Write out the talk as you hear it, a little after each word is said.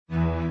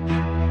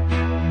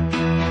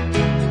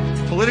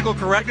Political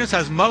correctness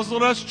has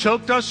muzzled us,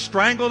 choked us,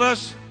 strangled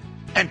us,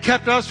 and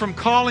kept us from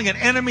calling an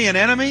enemy an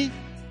enemy.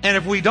 And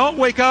if we don't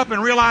wake up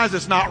and realize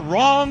it's not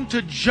wrong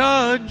to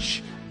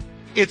judge,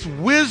 it's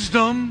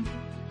wisdom,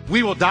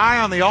 we will die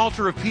on the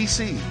altar of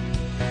PC.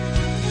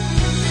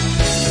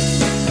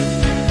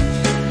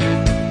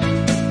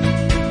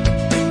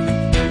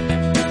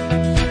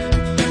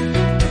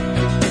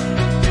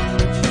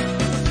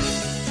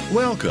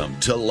 Welcome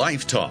to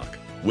Life Talk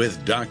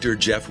with Dr.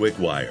 Jeff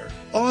Wickwire,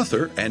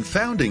 author and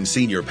founding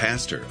senior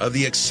pastor of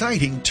the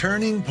exciting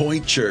Turning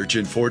Point Church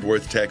in Fort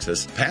Worth,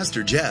 Texas.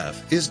 Pastor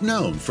Jeff is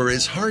known for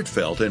his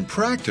heartfelt and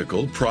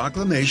practical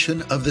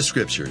proclamation of the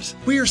Scriptures.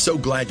 We are so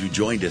glad you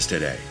joined us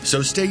today.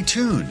 So stay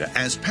tuned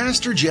as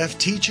Pastor Jeff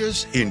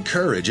teaches,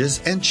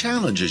 encourages, and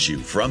challenges you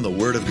from the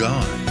Word of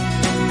God.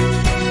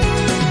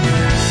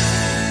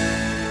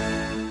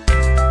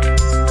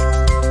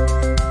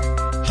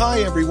 Hi,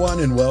 everyone,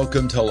 and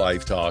welcome to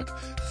Life Talk.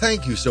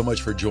 Thank you so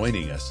much for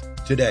joining us.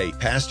 Today,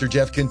 Pastor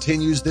Jeff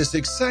continues this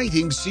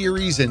exciting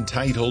series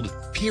entitled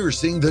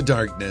Piercing the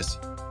Darkness.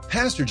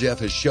 Pastor Jeff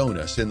has shown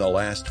us in the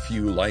last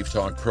few Life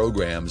Talk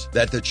programs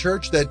that the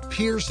church that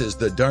pierces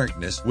the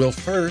darkness will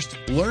first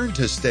learn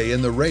to stay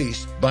in the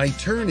race by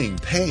turning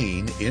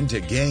pain into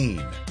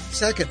gain.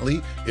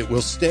 Secondly, it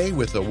will stay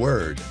with the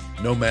Word,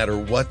 no matter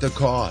what the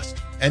cost.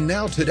 And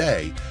now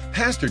today,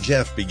 Pastor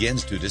Jeff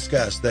begins to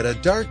discuss that a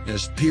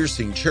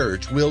darkness-piercing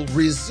church will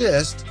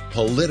resist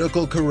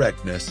political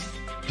correctness.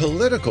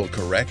 Political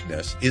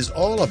correctness is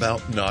all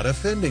about not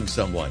offending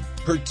someone,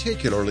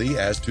 particularly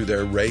as to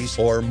their race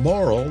or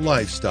moral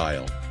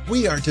lifestyle.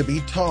 We are to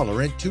be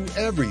tolerant to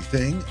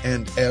everything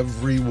and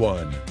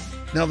everyone.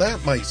 Now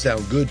that might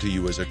sound good to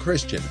you as a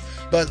Christian,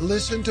 but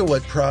listen to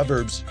what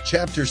Proverbs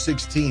chapter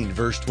 16,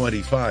 verse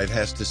 25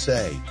 has to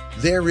say.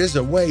 There is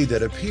a way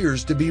that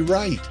appears to be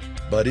right,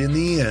 but in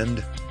the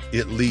end,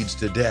 it leads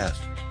to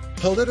death.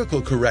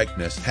 Political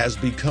correctness has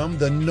become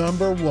the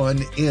number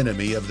one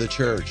enemy of the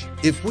church.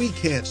 If we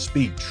can't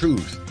speak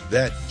truth,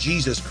 that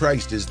Jesus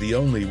Christ is the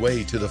only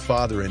way to the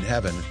Father in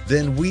heaven,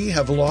 then we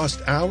have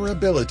lost our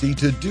ability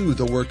to do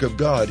the work of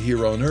God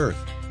here on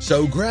earth.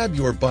 So grab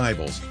your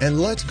Bibles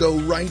and let's go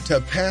right to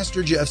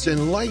Pastor Jeff's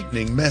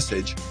enlightening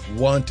message,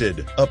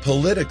 Wanted, a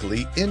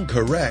politically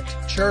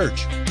incorrect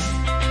church.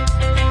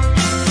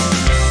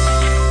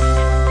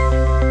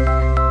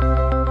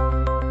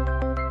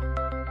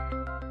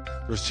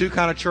 There's two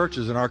kinds of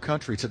churches in our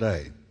country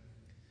today.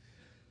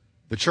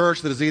 The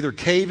church that is either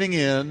caving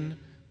in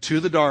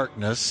to the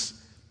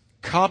darkness,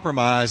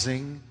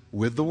 compromising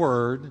with the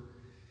Word,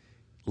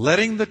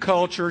 letting the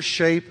culture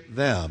shape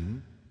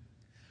them,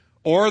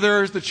 or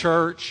there's the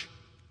church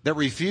that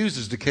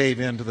refuses to cave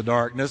into the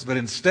darkness, but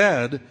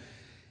instead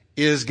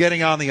is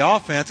getting on the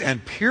offense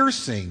and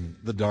piercing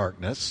the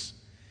darkness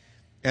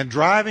and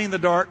driving the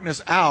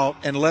darkness out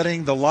and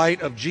letting the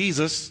light of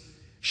Jesus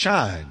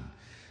shine.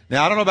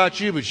 Now, I don't know about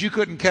you, but you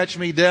couldn't catch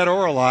me dead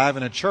or alive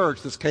in a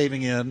church that's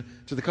caving in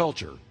to the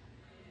culture.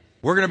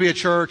 We're going to be a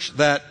church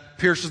that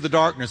pierces the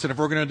darkness, and if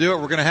we're going to do it,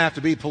 we're going to have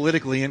to be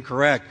politically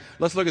incorrect.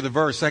 Let's look at the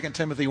verse, 2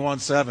 Timothy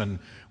 1:7.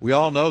 We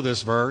all know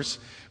this verse.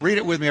 Read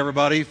it with me,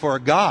 everybody. For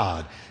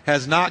God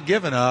has not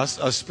given us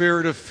a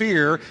spirit of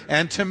fear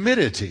and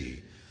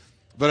timidity,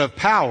 but of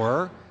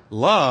power,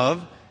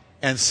 love,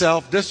 and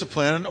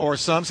self-discipline, or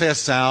some say a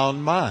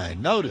sound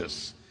mind.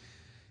 Notice,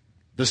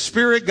 the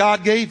spirit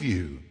God gave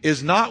you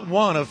is not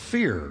one of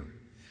fear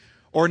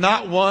or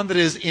not one that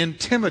is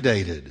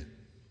intimidated,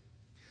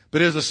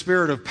 but is a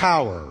spirit of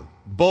power,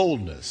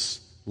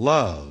 boldness,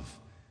 love,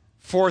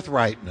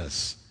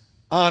 forthrightness,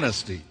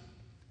 honesty,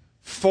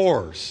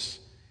 force,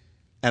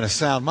 and a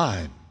sound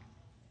mind.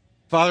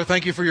 Father,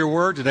 thank you for your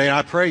word today, and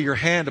I pray your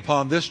hand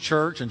upon this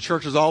church and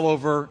churches all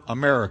over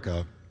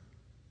America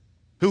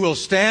who will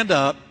stand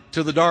up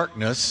to the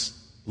darkness,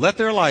 let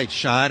their light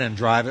shine, and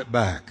drive it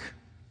back.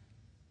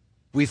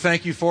 We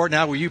thank you for it.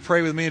 Now, will you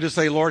pray with me and just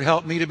say, Lord,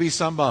 help me to be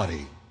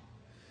somebody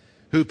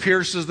who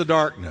pierces the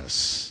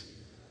darkness,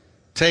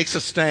 takes a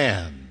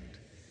stand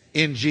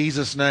in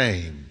Jesus'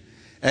 name.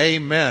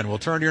 Amen. Well,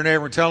 turn to your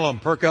neighbor and tell them,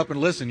 perk up and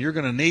listen. You're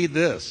going to need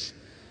this.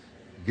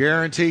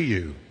 Guarantee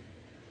you.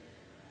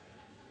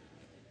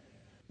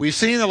 We've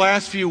seen in the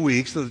last few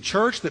weeks that the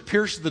church that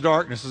pierces the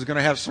darkness is going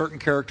to have certain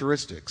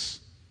characteristics.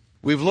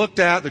 We've looked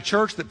at the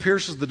church that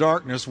pierces the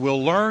darkness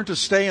will learn to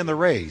stay in the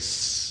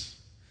race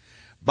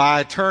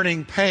by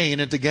turning pain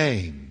into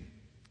gain.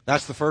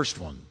 That's the first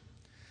one.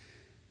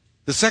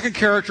 The second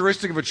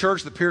characteristic of a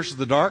church that pierces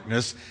the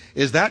darkness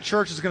is that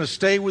church is going to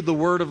stay with the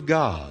Word of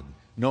God,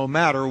 no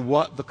matter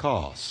what the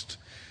cost.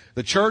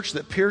 The church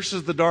that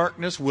pierces the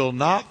darkness will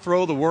not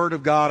throw the Word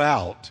of God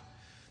out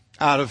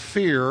of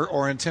fear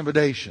or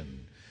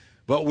intimidation,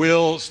 but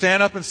will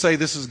stand up and say,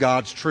 this is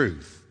God's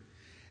truth.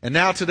 And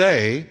now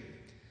today,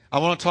 I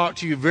want to talk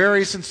to you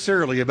very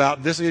sincerely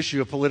about this issue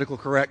of political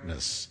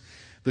correctness.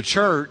 The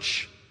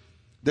church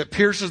that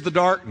pierces the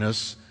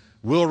darkness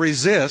will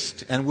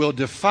resist and will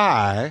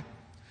defy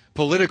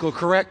political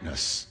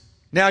correctness.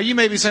 Now, you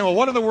may be saying, well,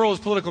 what in the world is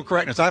political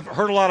correctness? I've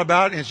heard a lot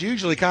about it, and it's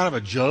usually kind of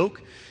a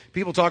joke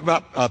People talk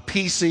about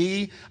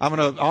PC.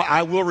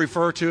 I will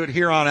refer to it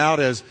here on out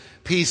as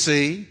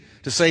PC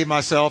to save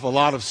myself a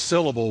lot of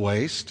syllable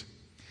waste.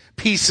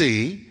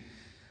 PC.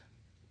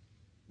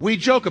 We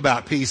joke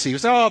about PC. We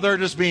say, oh, they're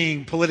just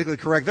being politically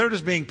correct. They're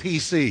just being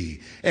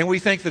PC. And we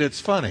think that it's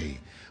funny.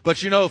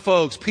 But you know,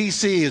 folks,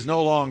 PC is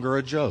no longer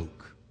a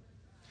joke.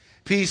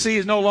 PC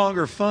is no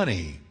longer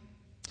funny.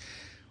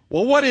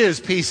 Well, what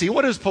is PC?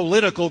 What is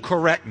political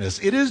correctness?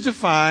 It is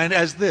defined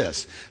as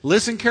this.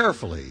 Listen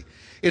carefully.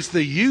 It's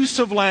the use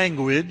of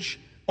language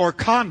or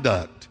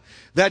conduct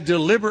that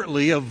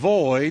deliberately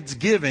avoids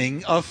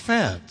giving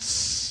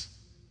offense,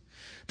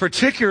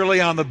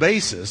 particularly on the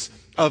basis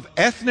of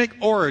ethnic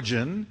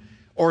origin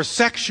or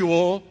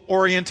sexual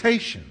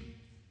orientation.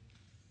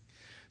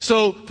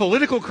 So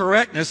political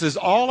correctness is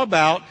all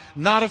about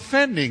not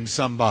offending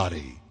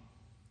somebody.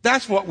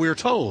 That's what we're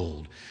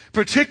told,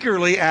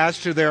 particularly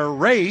as to their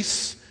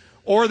race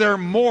or their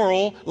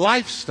moral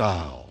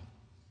lifestyle.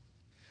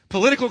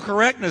 Political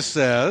correctness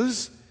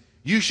says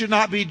you should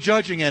not be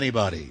judging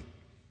anybody.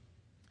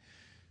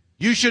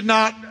 You should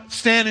not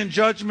stand in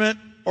judgment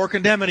or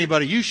condemn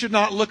anybody. You should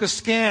not look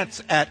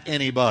askance at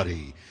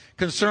anybody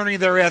concerning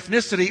their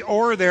ethnicity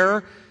or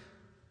their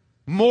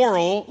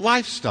moral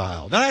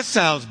lifestyle. Now that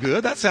sounds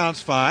good. That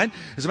sounds fine.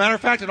 As a matter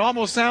of fact, it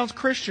almost sounds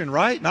Christian,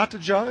 right? Not to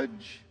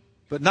judge,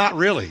 but not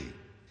really.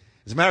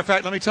 As a matter of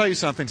fact, let me tell you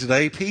something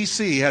today.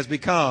 PC has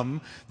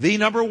become the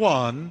number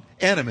one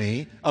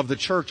enemy of the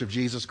Church of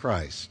Jesus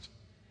Christ.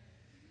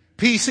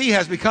 PC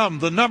has become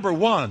the number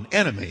one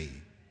enemy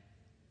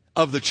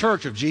of the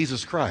Church of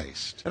Jesus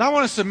Christ. And I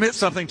want to submit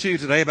something to you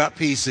today about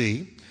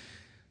PC.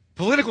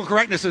 Political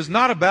correctness is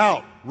not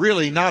about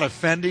really not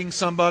offending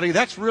somebody.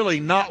 That's really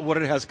not what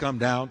it has come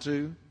down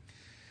to.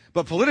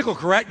 But political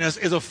correctness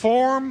is a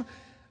form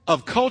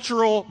of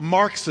cultural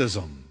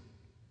Marxism,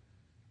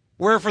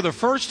 where for the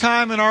first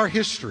time in our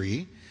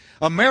history,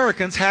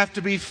 Americans have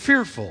to be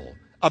fearful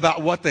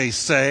about what they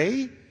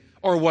say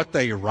or what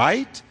they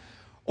write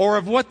or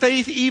of what they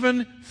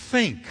even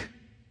think.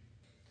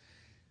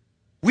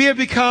 We have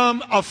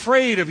become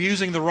afraid of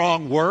using the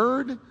wrong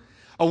word,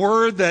 a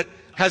word that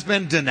has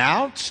been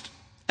denounced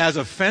as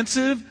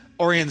offensive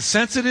or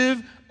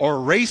insensitive or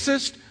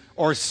racist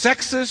or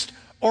sexist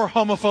or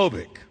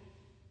homophobic.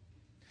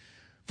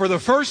 For the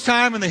first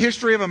time in the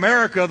history of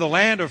America, the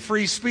land of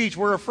free speech,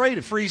 we're afraid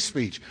of free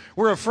speech.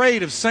 We're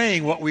afraid of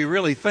saying what we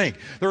really think.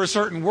 There are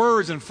certain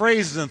words and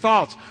phrases and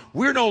thoughts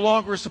we're no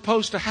longer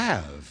supposed to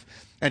have.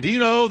 And do you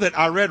know that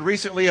I read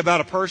recently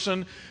about a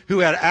person who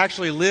had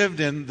actually lived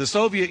in the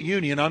Soviet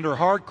Union under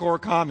hardcore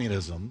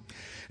communism,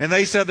 and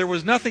they said there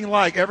was nothing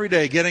like every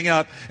day getting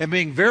up and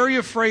being very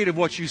afraid of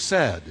what you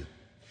said.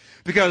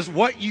 Because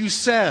what you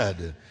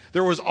said,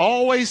 there was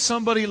always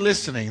somebody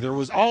listening. There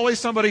was always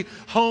somebody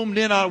homed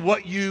in on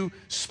what you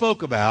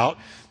spoke about.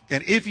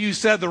 And if you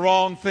said the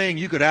wrong thing,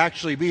 you could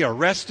actually be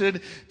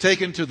arrested,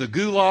 taken to the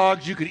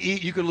gulags. You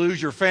could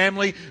lose your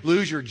family,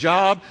 lose your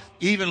job,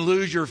 even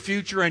lose your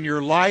future and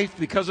your life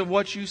because of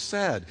what you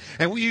said.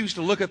 And we used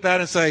to look at that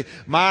and say,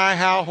 my,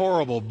 how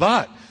horrible.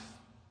 But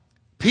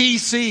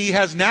PC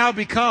has now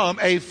become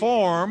a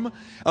form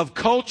of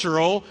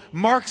cultural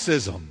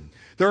Marxism.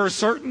 There are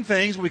certain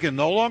things we can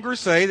no longer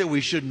say, that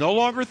we should no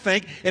longer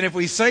think, and if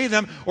we say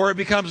them or it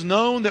becomes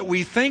known that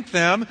we think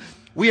them,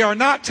 we are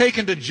not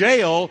taken to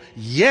jail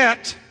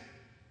yet.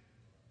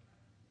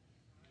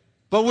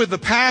 But with the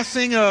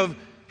passing of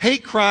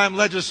hate crime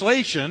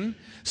legislation,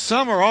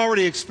 some are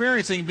already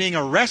experiencing being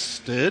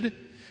arrested,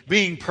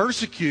 being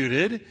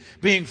persecuted,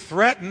 being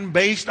threatened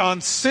based on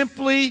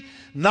simply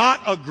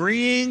not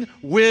agreeing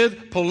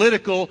with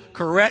political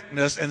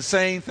correctness and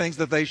saying things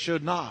that they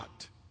should not.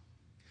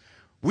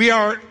 We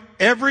are,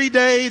 every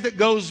day that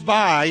goes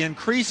by,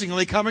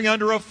 increasingly coming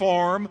under a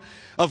form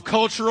of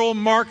cultural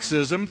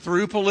Marxism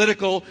through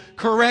political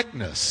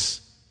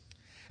correctness.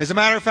 As a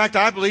matter of fact,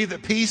 I believe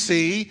that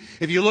PC,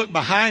 if you look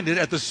behind it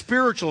at the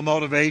spiritual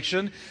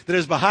motivation that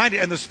is behind it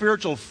and the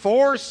spiritual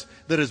force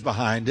that is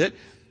behind it,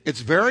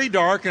 it's very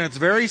dark and it's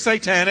very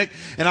satanic,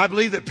 and I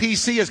believe that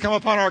PC has come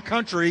upon our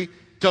country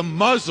to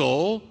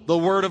muzzle the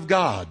Word of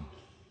God.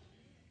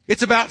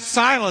 It's about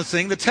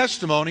silencing the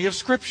testimony of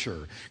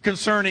Scripture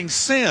concerning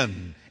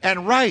sin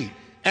and right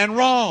and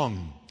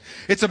wrong.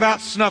 It's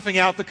about snuffing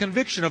out the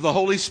conviction of the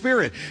Holy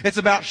Spirit. It's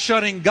about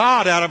shutting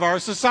God out of our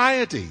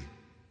society.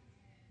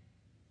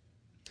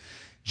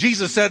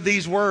 Jesus said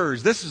these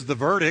words. This is the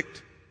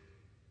verdict.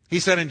 He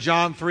said in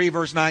John 3,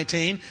 verse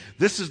 19,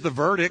 this is the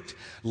verdict.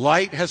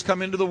 Light has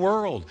come into the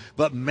world,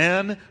 but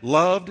men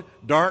loved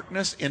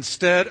darkness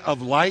instead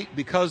of light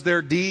because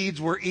their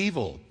deeds were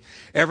evil.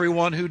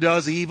 Everyone who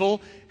does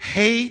evil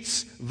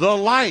hates the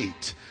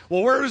light.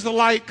 Well, where does the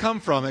light come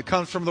from? It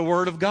comes from the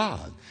Word of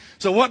God.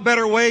 So what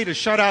better way to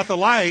shut out the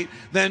light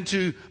than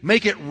to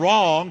make it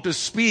wrong to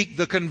speak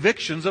the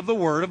convictions of the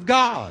Word of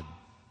God?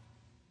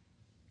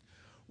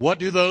 What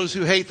do those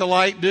who hate the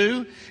light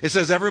do? It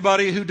says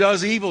everybody who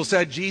does evil,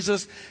 said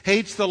Jesus,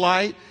 hates the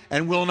light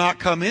and will not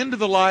come into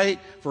the light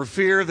for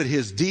fear that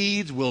his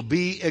deeds will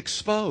be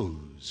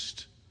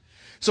exposed.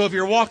 So if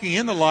you're walking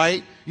in the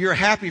light, you're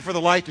happy for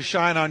the light to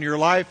shine on your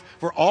life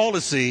for all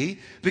to see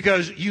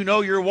because you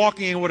know you're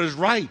walking in what is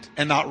right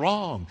and not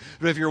wrong.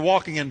 But if you're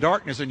walking in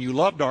darkness and you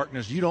love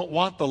darkness, you don't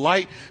want the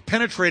light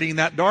penetrating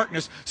that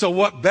darkness. So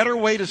what better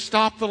way to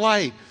stop the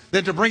light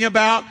than to bring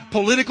about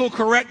political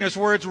correctness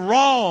where it's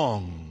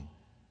wrong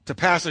to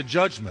pass a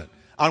judgment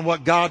on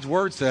what God's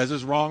Word says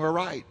is wrong or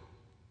right?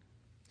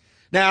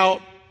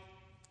 Now,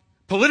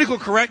 political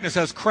correctness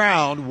has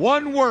crowned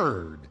one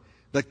word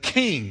the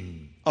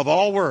king of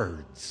all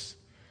words.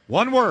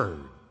 One word.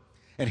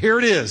 And here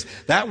it is.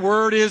 That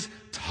word is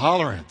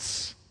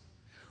tolerance.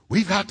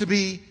 We've got to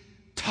be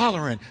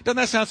tolerant. Doesn't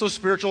that sound so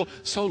spiritual,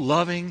 so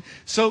loving,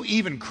 so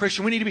even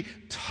Christian? We need to be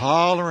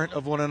tolerant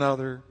of one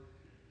another.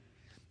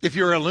 If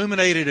you're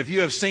illuminated, if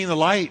you have seen the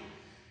light,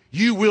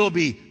 you will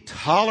be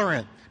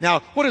tolerant. Now,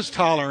 what does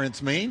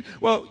tolerance mean?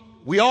 Well,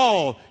 we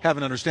all have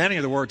an understanding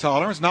of the word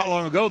tolerance. Not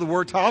long ago, the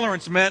word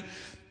tolerance meant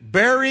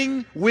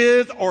bearing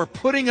with or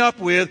putting up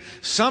with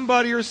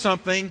somebody or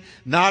something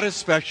not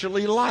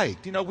especially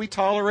liked. You know, we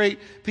tolerate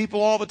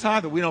people all the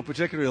time that we don't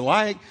particularly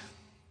like.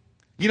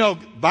 You know,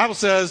 the Bible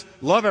says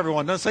love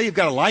everyone. It doesn't say you've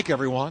got to like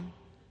everyone.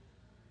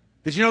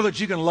 Did you know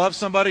that you can love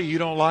somebody you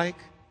don't like?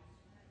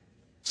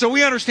 So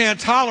we understand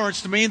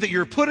tolerance to mean that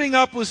you're putting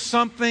up with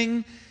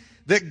something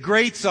that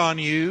grates on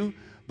you,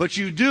 but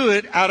you do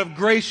it out of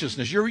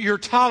graciousness. You're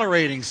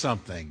tolerating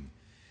something.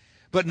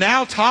 But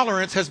now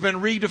tolerance has been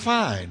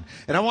redefined.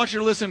 And I want you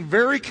to listen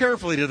very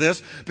carefully to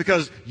this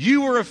because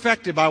you were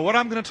affected by what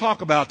I'm going to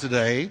talk about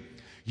today.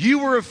 You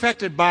were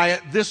affected by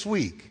it this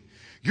week.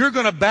 You're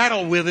going to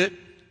battle with it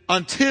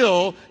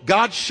until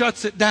God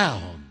shuts it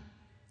down.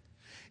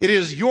 It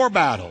is your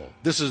battle.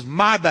 This is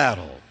my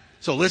battle.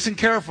 So listen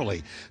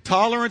carefully.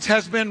 Tolerance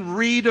has been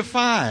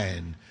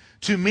redefined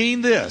to mean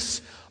this: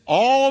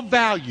 all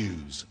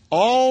values,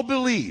 all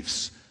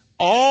beliefs,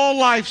 all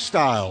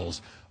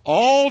lifestyles,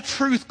 all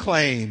truth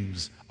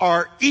claims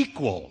are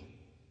equal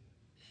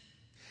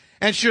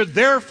and should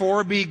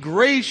therefore be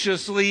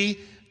graciously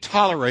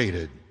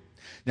tolerated.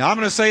 Now I'm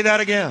going to say that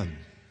again.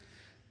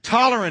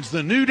 Tolerance,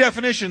 the new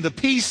definition, the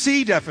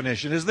PC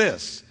definition is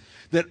this: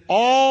 that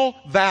all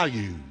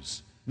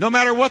values, no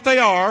matter what they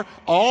are,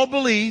 all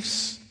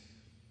beliefs,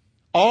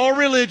 all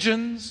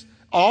religions,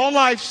 all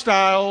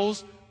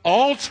lifestyles,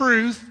 all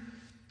truth,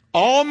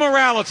 all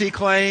morality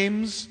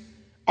claims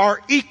are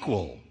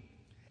equal.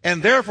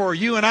 And therefore,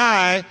 you and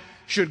I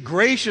should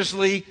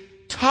graciously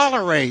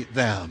tolerate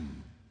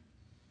them.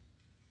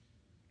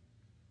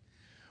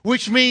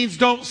 Which means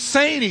don't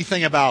say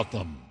anything about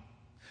them.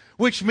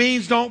 Which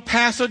means don't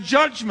pass a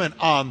judgment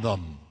on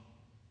them.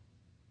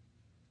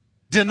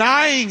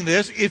 Denying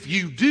this, if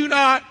you do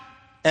not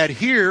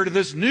adhere to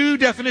this new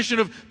definition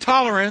of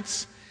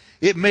tolerance,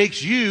 it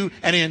makes you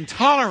an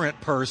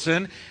intolerant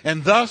person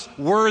and thus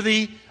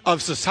worthy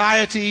of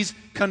society's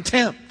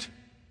contempt.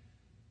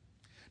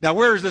 Now,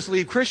 where does this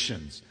leave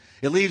Christians?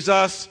 It leaves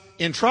us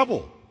in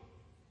trouble.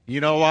 You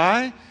know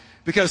why?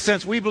 Because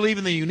since we believe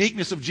in the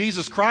uniqueness of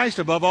Jesus Christ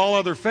above all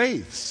other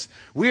faiths,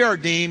 we are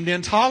deemed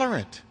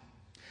intolerant.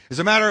 As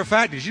a matter of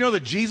fact, did you know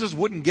that Jesus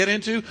wouldn't get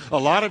into a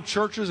lot of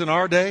churches in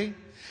our day?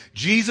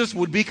 Jesus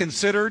would be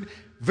considered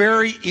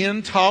very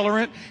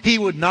intolerant. He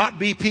would not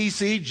be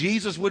PC.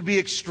 Jesus would be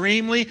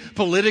extremely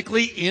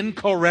politically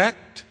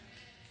incorrect.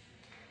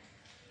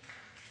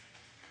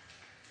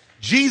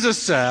 Jesus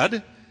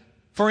said,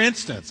 for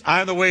instance, I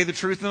am the way, the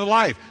truth, and the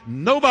life.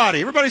 Nobody,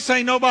 everybody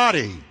say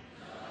nobody.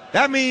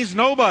 That means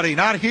nobody,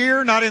 not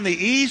here, not in the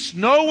east,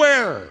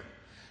 nowhere.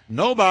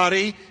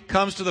 Nobody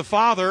comes to the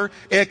Father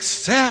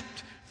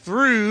except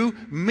through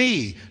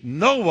me.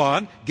 No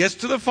one gets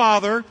to the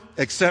Father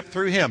except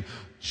through him.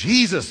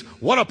 Jesus,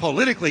 what a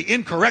politically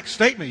incorrect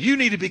statement. You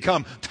need to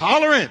become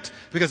tolerant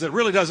because it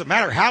really doesn't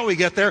matter how we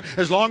get there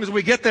as long as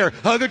we get there.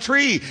 Hug a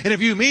tree, and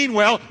if you mean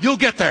well, you'll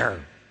get there.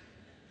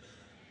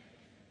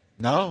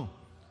 No.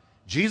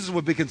 Jesus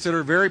would be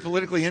considered very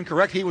politically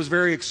incorrect. He was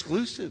very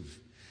exclusive.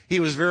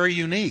 He was very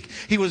unique.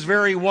 He was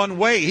very one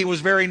way. He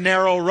was very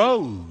narrow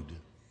road.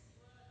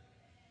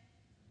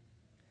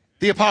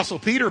 The Apostle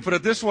Peter put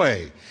it this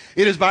way: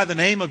 it is by the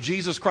name of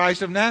Jesus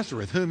Christ of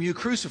Nazareth, whom you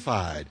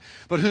crucified,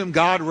 but whom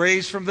God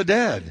raised from the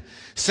dead.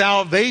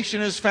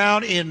 Salvation is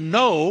found in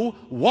no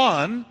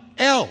one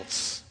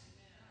else.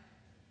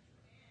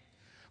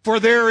 For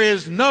there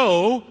is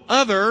no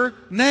other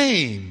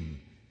name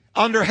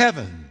under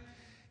heaven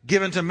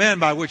given to men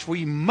by which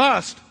we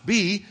must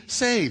be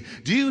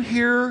saved. Do you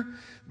hear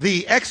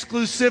the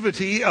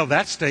exclusivity of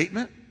that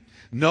statement?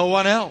 No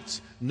one else.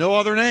 No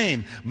other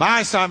name.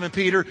 My Simon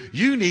Peter,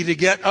 you need to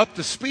get up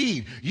to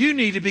speed. You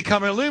need to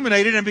become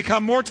illuminated and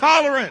become more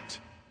tolerant.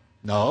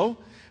 No,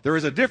 there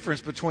is a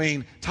difference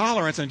between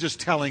tolerance and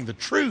just telling the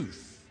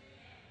truth.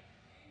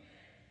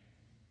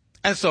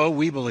 And so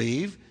we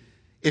believe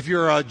if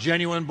you're a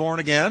genuine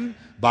born-again,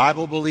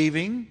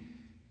 Bible-believing,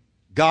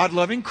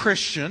 God-loving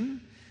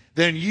Christian,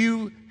 then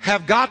you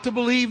have got to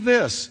believe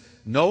this: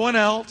 no one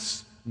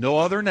else, no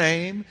other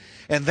name.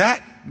 And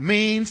that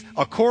means,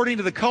 according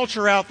to the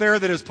culture out there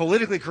that is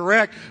politically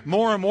correct,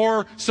 more and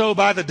more so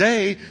by the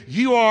day,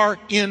 you are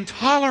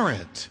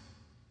intolerant.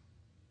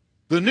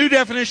 The new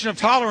definition of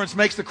tolerance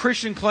makes the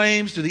Christian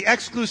claims to the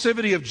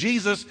exclusivity of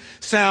Jesus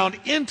sound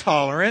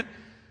intolerant,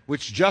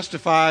 which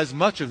justifies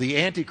much of the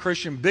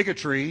anti-Christian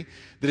bigotry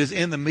that is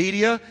in the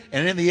media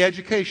and in the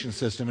education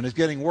system and is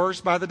getting worse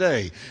by the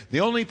day.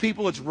 The only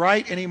people it's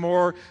right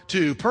anymore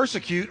to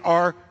persecute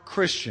are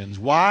Christians.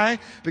 Why?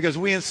 Because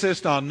we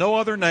insist on no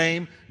other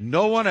name,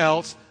 no one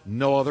else,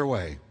 no other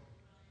way.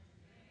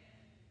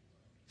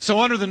 So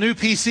under the new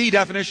PC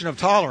definition of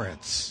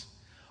tolerance,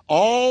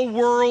 all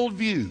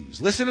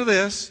worldviews, listen to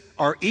this,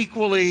 are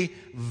equally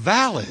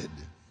valid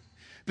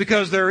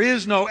because there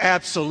is no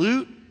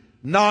absolute,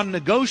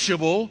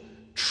 non-negotiable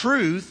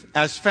truth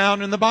as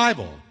found in the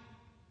Bible.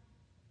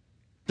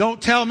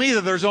 Don't tell me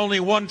that there's only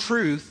one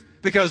truth,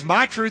 because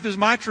my truth is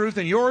my truth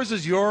and yours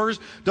is yours.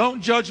 Don't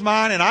judge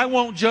mine and I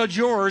won't judge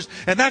yours.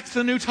 And that's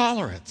the new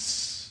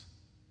tolerance.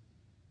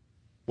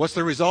 What's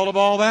the result of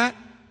all that?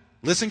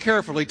 Listen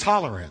carefully,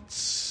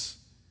 tolerance.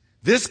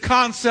 This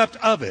concept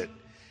of it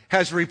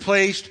has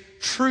replaced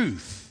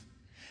truth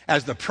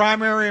as the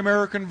primary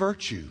American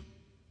virtue.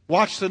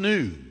 Watch the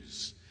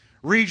news.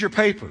 Read your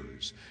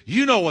papers.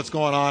 You know what's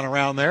going on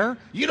around there.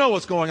 You know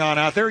what's going on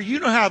out there. You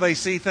know how they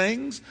see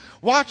things.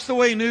 Watch the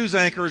way news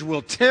anchors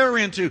will tear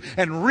into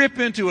and rip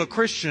into a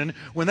Christian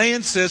when they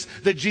insist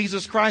that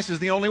Jesus Christ is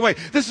the only way.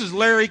 This is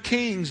Larry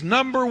King's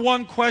number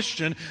one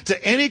question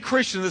to any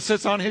Christian that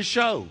sits on his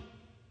show.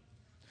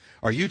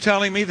 Are you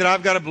telling me that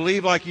I've got to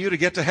believe like you to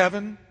get to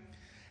heaven?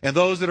 And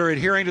those that are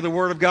adhering to the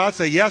Word of God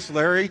say, yes,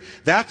 Larry,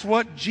 that's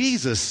what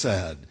Jesus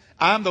said.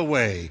 I'm the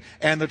way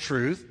and the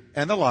truth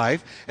and the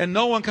life, and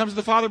no one comes to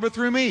the Father but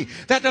through me.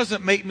 That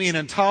doesn't make me an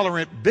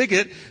intolerant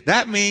bigot.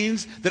 That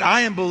means that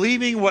I am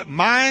believing what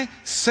my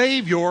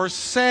Savior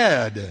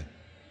said.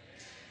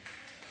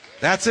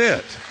 That's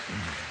it.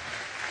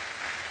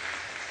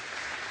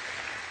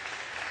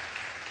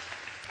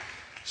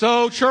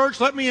 So, church,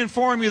 let me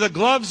inform you, the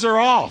gloves are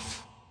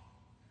off.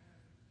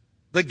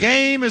 The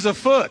game is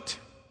afoot.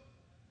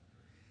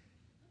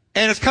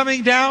 And it's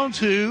coming down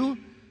to,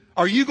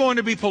 are you going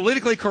to be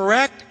politically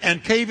correct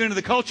and cave into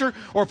the culture,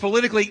 or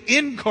politically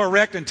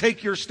incorrect and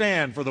take your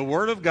stand for the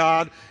Word of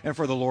God and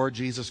for the Lord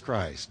Jesus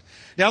Christ?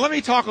 Now, let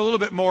me talk a little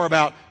bit more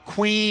about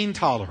queen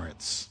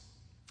tolerance.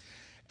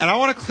 And I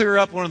want to clear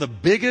up one of the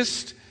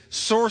biggest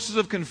sources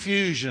of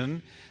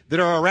confusion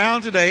that are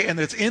around today and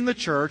that's in the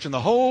church, and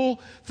the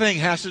whole thing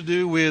has to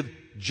do with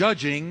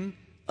judging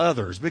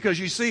others. Because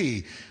you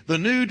see, the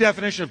new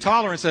definition of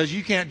tolerance says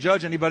you can't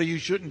judge anybody, you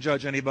shouldn't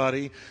judge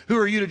anybody. Who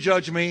are you to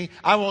judge me?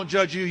 I won't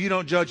judge you, you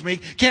don't judge me.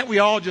 Can't we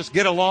all just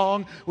get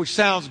along? Which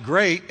sounds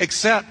great,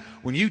 except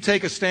when you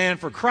take a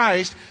stand for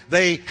Christ,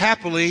 they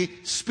happily,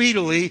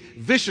 speedily,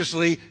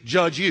 viciously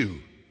judge you.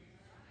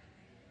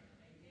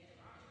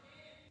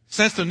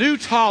 Since the new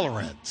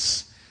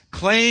tolerance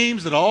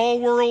claims that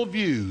all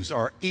worldviews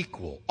are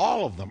equal,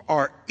 all of them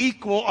are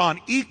equal on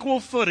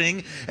equal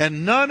footing,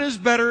 and none is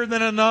better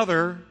than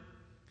another,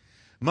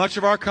 much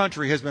of our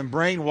country has been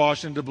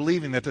brainwashed into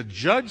believing that to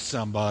judge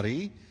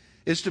somebody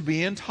is to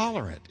be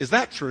intolerant. Is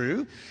that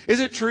true? Is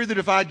it true that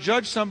if I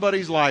judge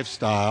somebody's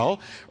lifestyle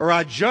or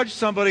I judge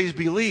somebody's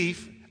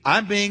belief,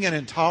 I'm being an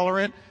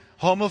intolerant,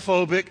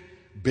 homophobic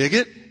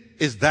bigot?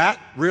 Is that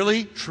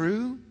really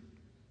true?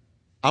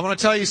 I want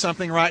to tell you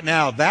something right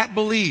now. That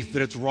belief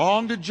that it's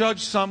wrong to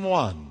judge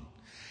someone,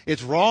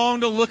 it's wrong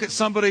to look at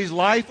somebody's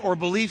life or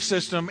belief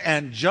system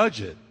and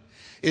judge it,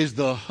 is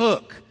the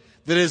hook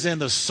that is in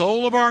the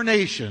soul of our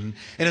nation,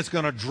 and it's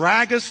going to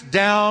drag us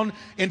down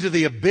into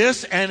the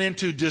abyss and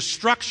into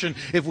destruction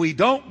if we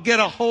don't get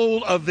a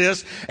hold of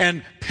this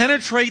and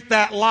penetrate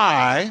that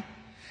lie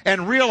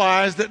and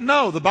realize that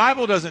no, the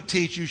Bible doesn't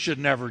teach you should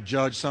never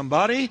judge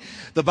somebody.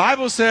 The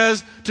Bible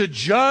says to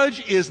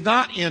judge is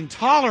not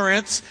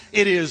intolerance,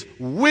 it is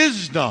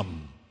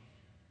wisdom.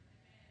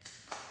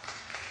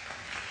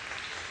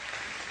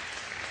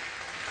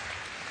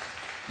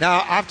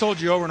 Now, I've told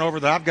you over and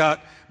over that I've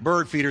got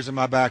bird feeders in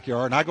my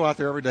backyard, and I go out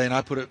there every day and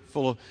I put it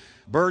full of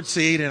bird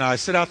seed, and I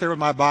sit out there with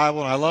my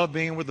Bible, and I love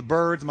being with the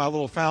birds, my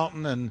little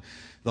fountain, and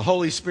the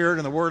Holy Spirit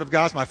and the Word of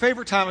God. It's my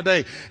favorite time of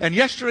day. And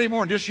just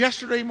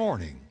yesterday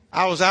morning,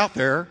 I was out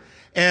there,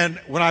 and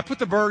when I put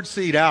the bird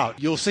seed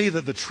out, you'll see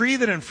that the tree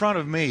that in front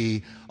of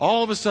me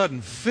all of a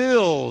sudden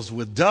fills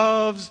with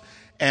doves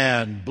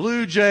and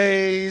blue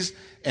jays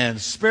and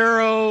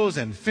sparrows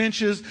and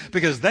finches,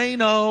 because they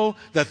know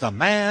that the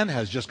man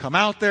has just come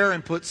out there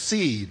and put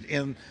seed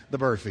in the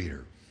bird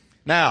feeder.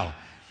 Now,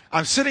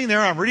 I'm sitting there,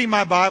 I'm reading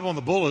my Bible,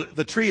 and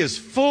the tree is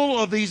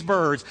full of these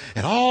birds,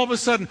 and all of a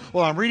sudden,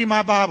 while I'm reading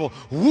my Bible,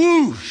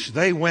 whoosh,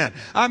 they went.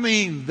 I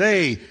mean,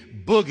 they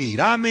boogied.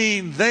 I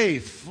mean, they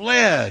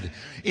fled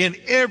in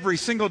every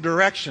single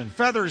direction,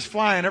 feathers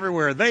flying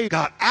everywhere. They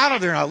got out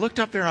of there, and I looked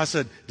up there, and I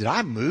said, did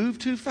I move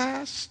too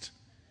fast?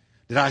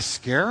 Did I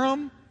scare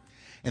them?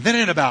 And then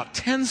in about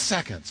 10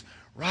 seconds,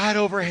 right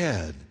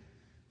overhead,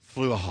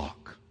 flew a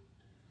hawk.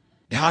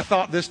 Now, I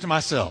thought this to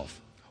myself.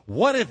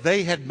 What if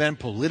they had been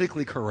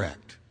politically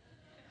correct?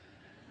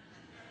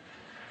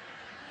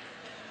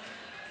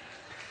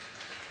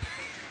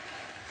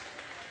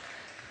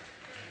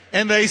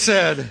 And they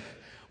said,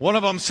 One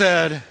of them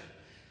said,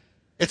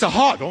 it's a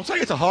hawk. Don't say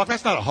it's a hawk.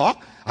 That's not a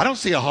hawk. I don't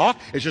see a hawk.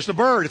 It's just a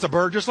bird. It's a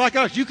bird just like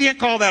us. You can't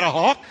call that a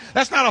hawk.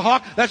 That's not a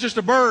hawk. That's just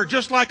a bird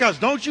just like us.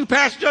 Don't you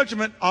pass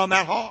judgment on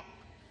that hawk.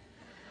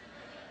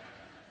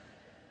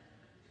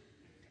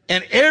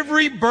 And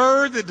every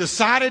bird that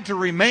decided to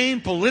remain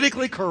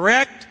politically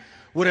correct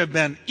would have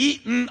been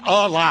eaten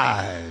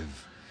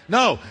alive.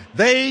 No,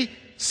 they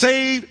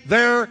saved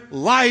their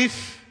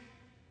life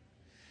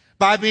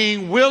by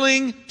being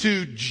willing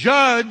to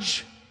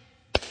judge.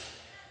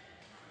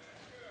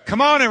 Come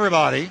on,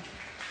 everybody.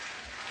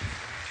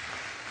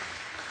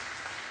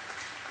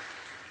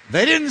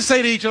 They didn't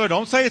say to each other,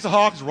 don't say it's a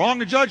hawk. It's wrong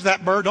to judge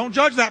that bird. Don't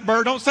judge that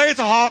bird. Don't say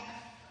it's a hawk.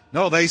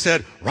 No, they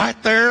said, right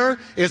there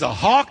is a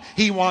hawk.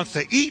 He wants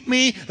to eat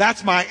me.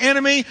 That's my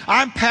enemy.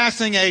 I'm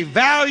passing a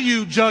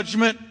value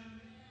judgment.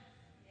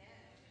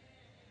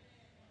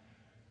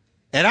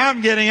 And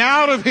I'm getting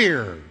out of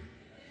here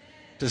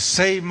to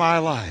save my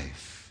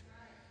life.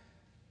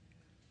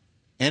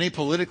 Any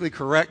politically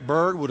correct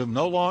bird would have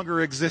no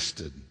longer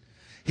existed.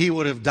 He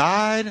would have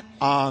died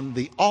on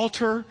the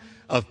altar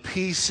of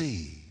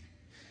PC.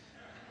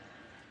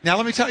 Now,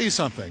 let me tell you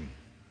something.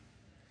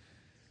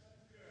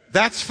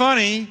 That's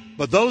funny,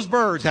 but those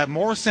birds have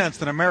more sense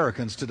than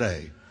Americans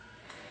today.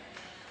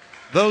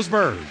 Those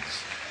birds.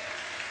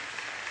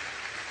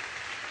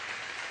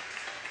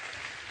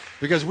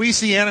 Because we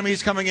see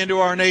enemies coming into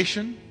our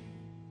nation.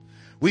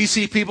 We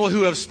see people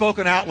who have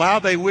spoken out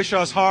loud, they wish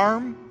us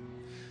harm.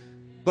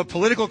 But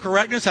political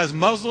correctness has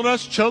muzzled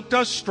us, choked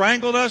us,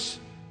 strangled us,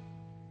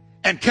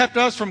 and kept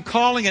us from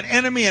calling an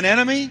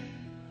enemy,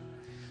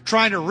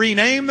 trying to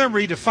rename them,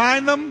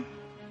 redefine them,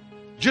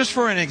 just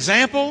for an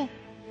example.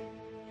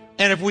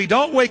 And if we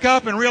don't wake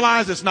up and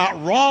realize it's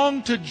not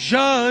wrong to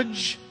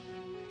judge,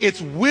 it's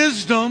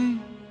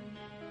wisdom,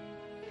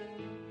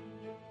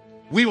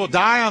 we will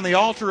die on the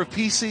altar of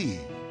PC.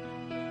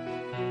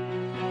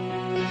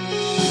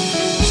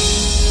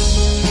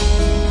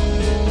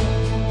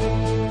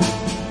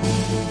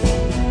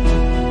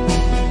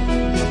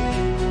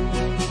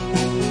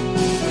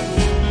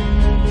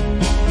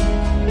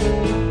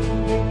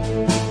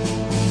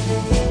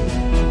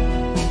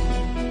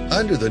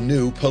 Under the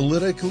new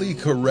politically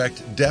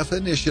correct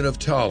definition of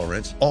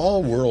tolerance,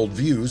 all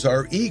worldviews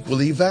are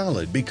equally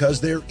valid because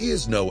there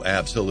is no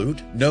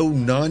absolute, no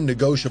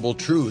non-negotiable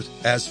truth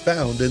as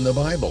found in the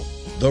Bible.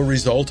 The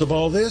result of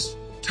all this?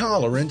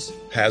 Tolerance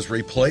has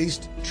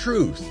replaced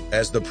truth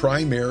as the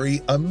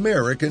primary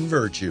American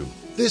virtue.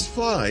 This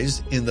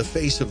flies in the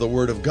face of the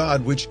Word of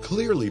God, which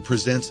clearly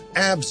presents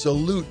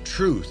absolute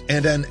truth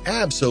and an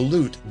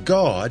absolute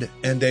God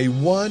and a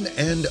one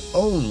and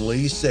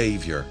only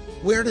Savior.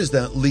 Where does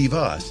that leave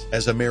us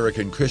as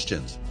American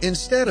Christians?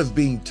 Instead of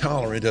being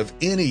tolerant of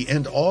any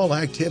and all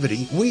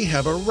activity, we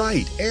have a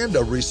right and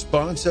a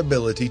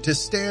responsibility to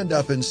stand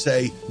up and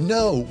say,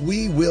 no,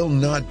 we will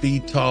not be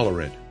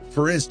tolerant.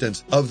 For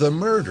instance, of the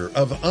murder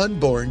of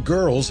unborn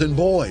girls and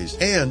boys,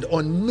 and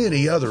on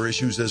many other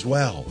issues as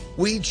well.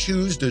 We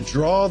choose to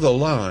draw the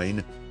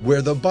line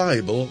where the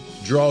Bible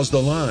draws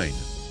the line.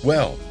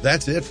 Well,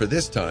 that's it for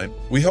this time.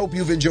 We hope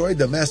you've enjoyed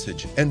the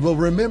message and will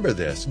remember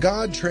this.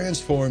 God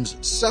transforms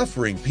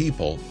suffering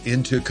people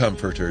into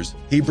comforters.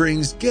 He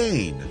brings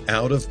gain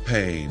out of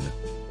pain.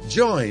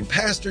 Join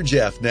Pastor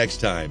Jeff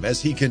next time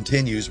as he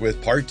continues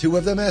with part 2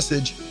 of the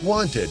message,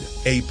 Wanted,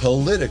 a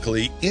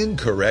politically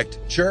incorrect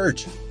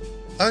church.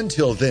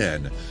 Until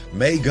then,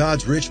 may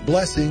God's rich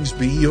blessings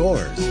be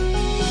yours.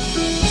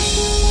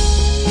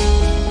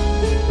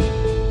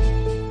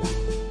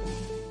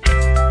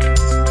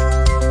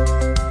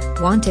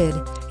 Wanted,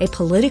 a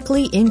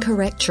politically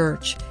incorrect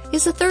church,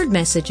 is the third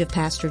message of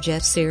Pastor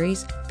Jeff's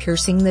series,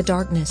 Piercing the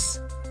Darkness.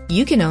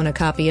 You can own a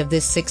copy of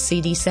this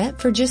 6-CD set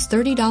for just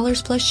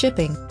 $30 plus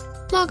shipping.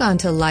 Log on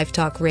to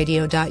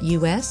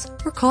lifetalkradio.us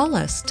or call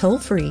us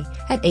toll-free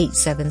at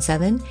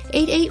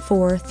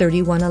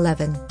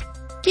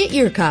 877-884-3111. Get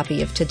your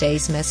copy of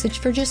today's message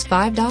for just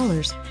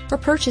 $5 or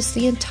purchase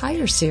the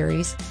entire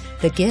series,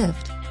 The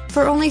Gift,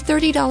 for only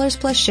 $30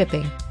 plus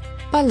shipping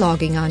by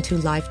logging on to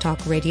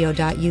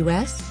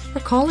lifetalkradio.us or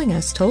calling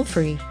us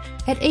toll-free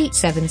at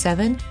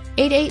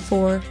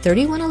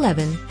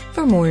 877-884-3111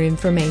 for more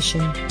information.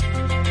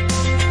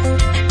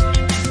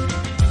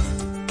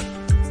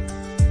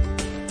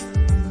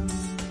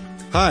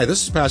 Hi,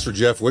 this is Pastor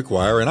Jeff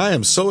Wickwire, and I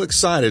am so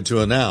excited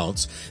to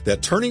announce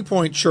that Turning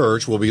Point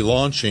Church will be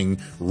launching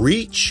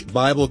Reach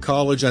Bible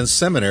College and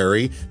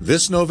Seminary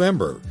this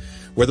November.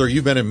 Whether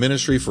you've been in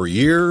ministry for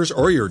years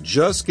or you're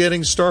just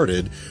getting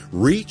started,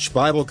 Reach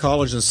Bible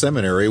College and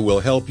Seminary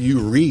will help you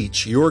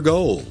reach your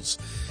goals.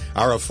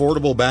 Our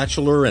affordable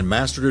bachelor and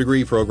master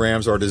degree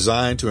programs are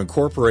designed to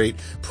incorporate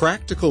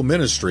practical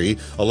ministry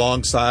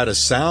alongside a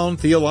sound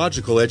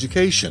theological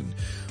education.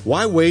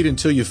 Why wait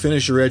until you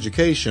finish your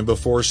education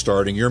before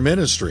starting your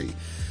ministry?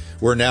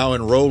 We're now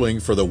enrolling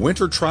for the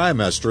winter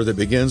trimester that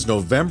begins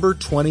November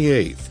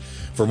 28th.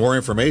 For more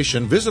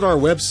information, visit our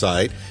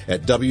website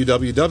at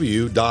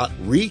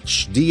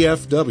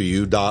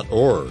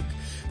www.reachdfw.org.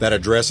 That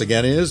address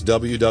again is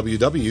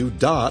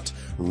www.reachdfw.org.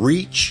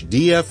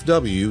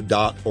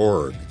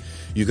 reachdfw.org.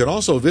 You can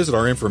also visit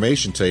our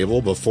information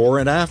table before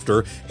and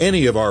after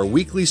any of our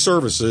weekly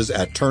services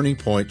at Turning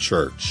Point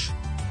Church.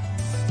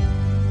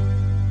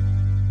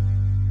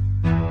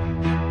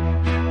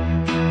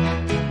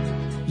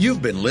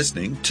 You've been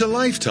listening to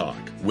Life Talk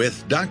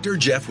with Dr.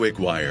 Jeff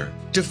Wickwire.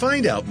 To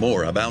find out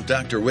more about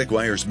Dr.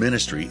 Wickwire's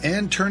ministry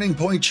and Turning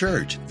Point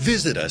Church,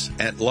 visit us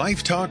at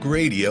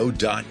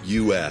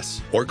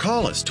lifetalkradio.us or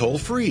call us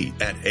toll-free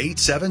at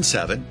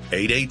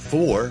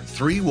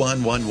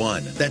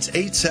 877-884-3111. That's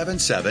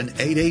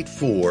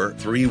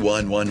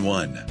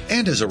 877-884-3111.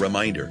 And as a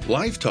reminder,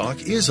 Life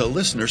Talk is a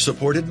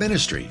listener-supported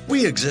ministry.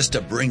 We exist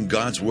to bring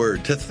God's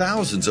Word to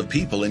thousands of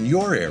people in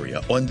your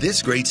area on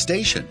this great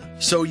station.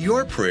 So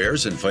your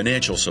prayers and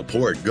financial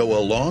support go a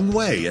long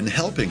way in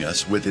helping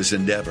us with this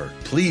endeavor.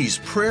 Please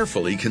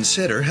prayerfully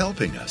consider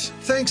helping us.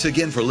 Thanks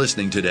again for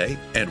listening today,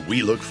 and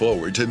we look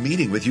forward to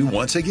meeting with you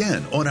once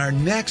again on our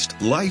next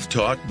Life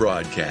Talk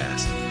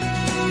broadcast.